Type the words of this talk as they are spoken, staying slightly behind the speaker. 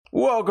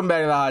Welcome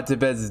back to the Hot Tip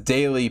Bets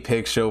Daily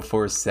Pick Show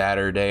for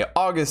Saturday,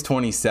 August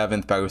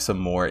 27th. Back with some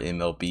more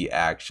MLB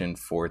action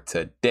for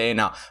today.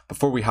 Now,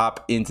 before we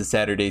hop into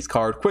Saturday's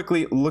card,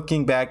 quickly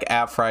looking back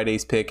at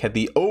Friday's pick, had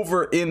the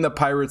over in the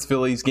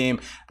Pirates-Phillies game.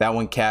 That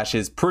one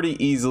cashes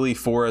pretty easily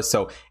for us,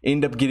 so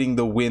end up getting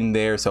the win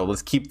there. So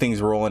let's keep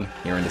things rolling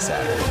here into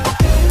Saturday.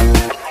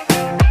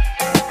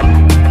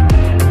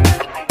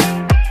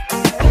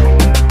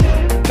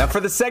 Now, for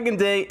the second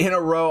day in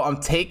a row, I'm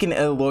taking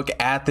a look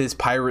at this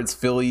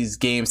Pirates-Phillies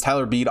games.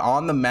 Tyler Beede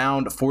on the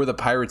mound for the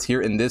Pirates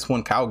here in this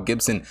one. Kyle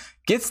Gibson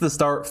gets the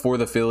start for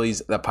the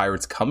Phillies. The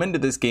Pirates come into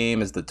this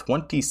game as the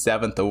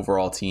 27th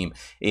overall team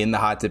in the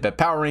Hot Tip Bet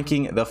Power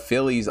Ranking. The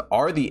Phillies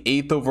are the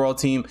 8th overall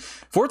team.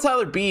 For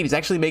Tyler Beede, he's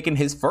actually making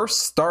his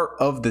first start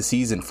of the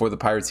season for the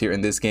Pirates here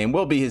in this game.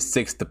 Will be his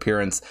 6th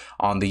appearance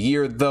on the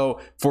year,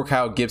 though. For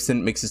Kyle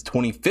Gibson, makes his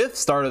 25th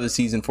start of the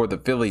season for the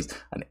Phillies.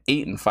 An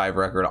 8-5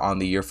 record on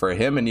the year for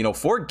him. And,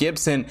 for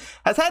Gibson,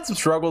 has had some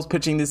struggles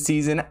pitching this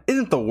season.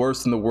 Isn't the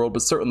worst in the world,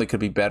 but certainly could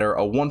be better.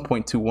 A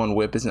 1.21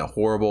 whip isn't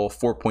horrible.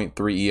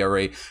 4.3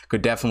 ERA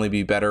could definitely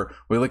be better.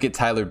 We look at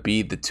Tyler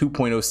Beede, the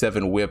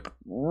 2.07 whip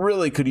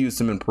really could use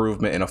some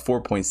improvement, and a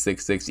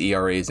 4.66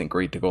 ERA isn't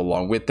great to go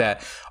along with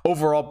that.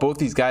 Overall, both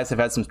these guys have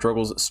had some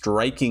struggles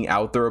striking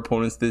out their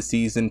opponents this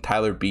season.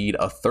 Tyler Beede,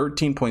 a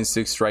 13.6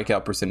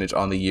 strikeout percentage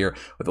on the year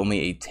with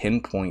only a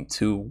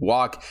 10.2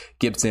 walk.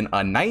 Gibson, a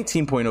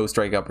 19.0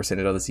 strikeout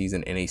percentage of the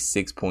season and a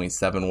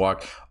 6.7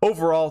 walk.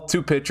 Overall,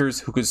 two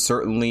pitchers who could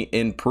certainly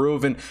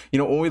improve. And,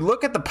 when we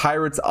look at the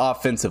Pirates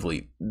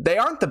offensively, they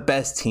aren't the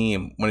best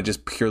team when it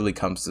just purely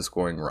comes to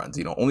scoring runs.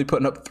 Only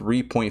putting up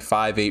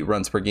 3.58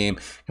 runs per game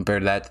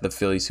compared to that to the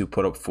Phillies, who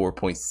put up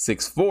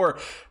 4.64.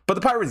 But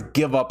the Pirates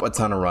give up a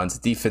ton of runs.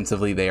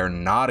 Defensively, they are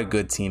not a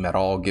good team at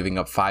all, giving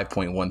up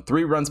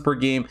 5.13 runs per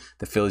game.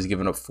 The Phillies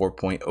giving up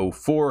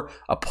 4.04,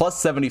 a plus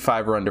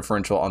 75 run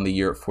differential on the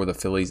year for the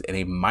Phillies, and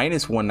a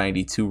minus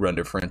 192 run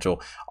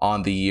differential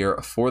on the year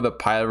for the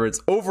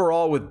Pirates.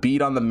 Overall, with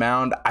Beede on the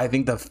mound, I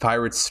think the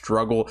Pirates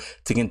struggle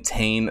to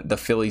contain the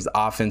Phillies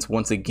offense.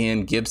 Once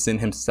again, Gibson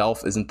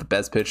himself isn't the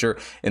best pitcher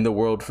in the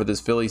world for this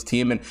Phillies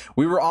team. And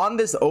we were on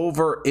this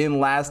over in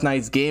last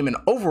night's game. And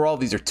overall,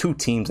 these are two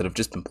teams that have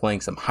just been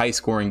playing some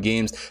high-scoring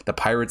games. The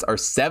Pirates are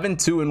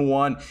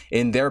 7-2-1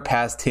 in their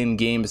past 10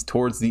 games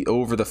towards the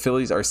over. The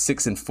Phillies are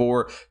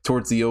 6-4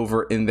 towards the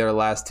over in their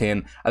last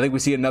 10. I think we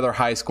see another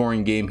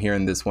high-scoring game here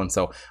in this one.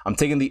 So I'm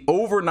taking the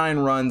over 9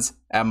 runs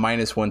at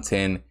minus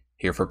 110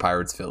 here for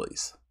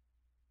Pirates-Phillies.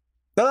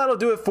 Now that'll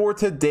do it for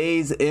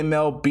today's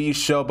MLB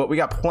show, but we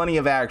got plenty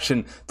of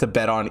action to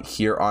bet on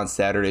here on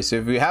Saturday. So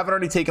if you haven't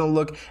already taken a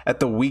look at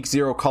the Week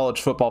 0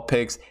 college football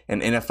picks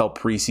and NFL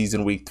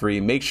preseason Week 3,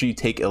 make sure you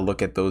take a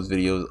look at those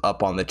videos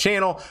up on the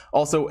channel.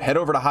 Also, head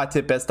over to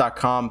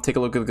hottipbets.com, take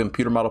a look at the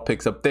computer model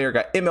picks up there.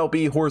 Got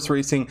MLB, horse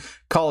racing,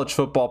 college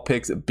football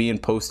picks being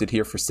posted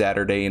here for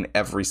Saturday, and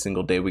every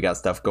single day we got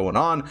stuff going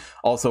on.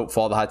 Also,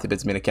 follow the Hot Tip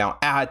Bets main account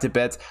at Hot Tip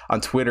Bets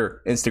on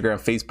Twitter, Instagram,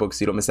 Facebook,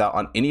 so you don't miss out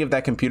on any of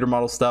that computer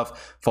model stuff.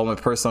 Follow my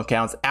personal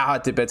accounts at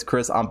Hot Tip Bets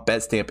Chris on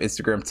BetStamp,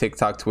 Instagram,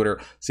 TikTok, Twitter,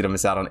 so you don't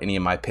miss out on any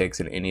of my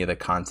picks and any of the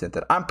content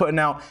that I'm putting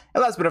out.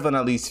 And last but definitely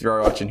not least, if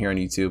you're watching here on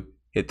YouTube,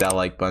 hit that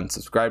like button,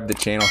 subscribe to the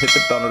channel, hit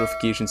the bell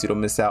notification so you don't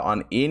miss out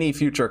on any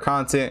future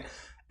content.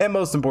 And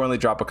most importantly,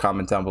 drop a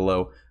comment down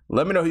below.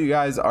 Let me know who you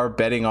guys are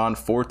betting on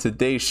for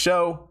today's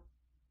show.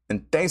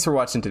 And thanks for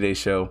watching today's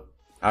show.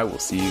 I will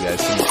see you guys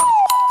tomorrow.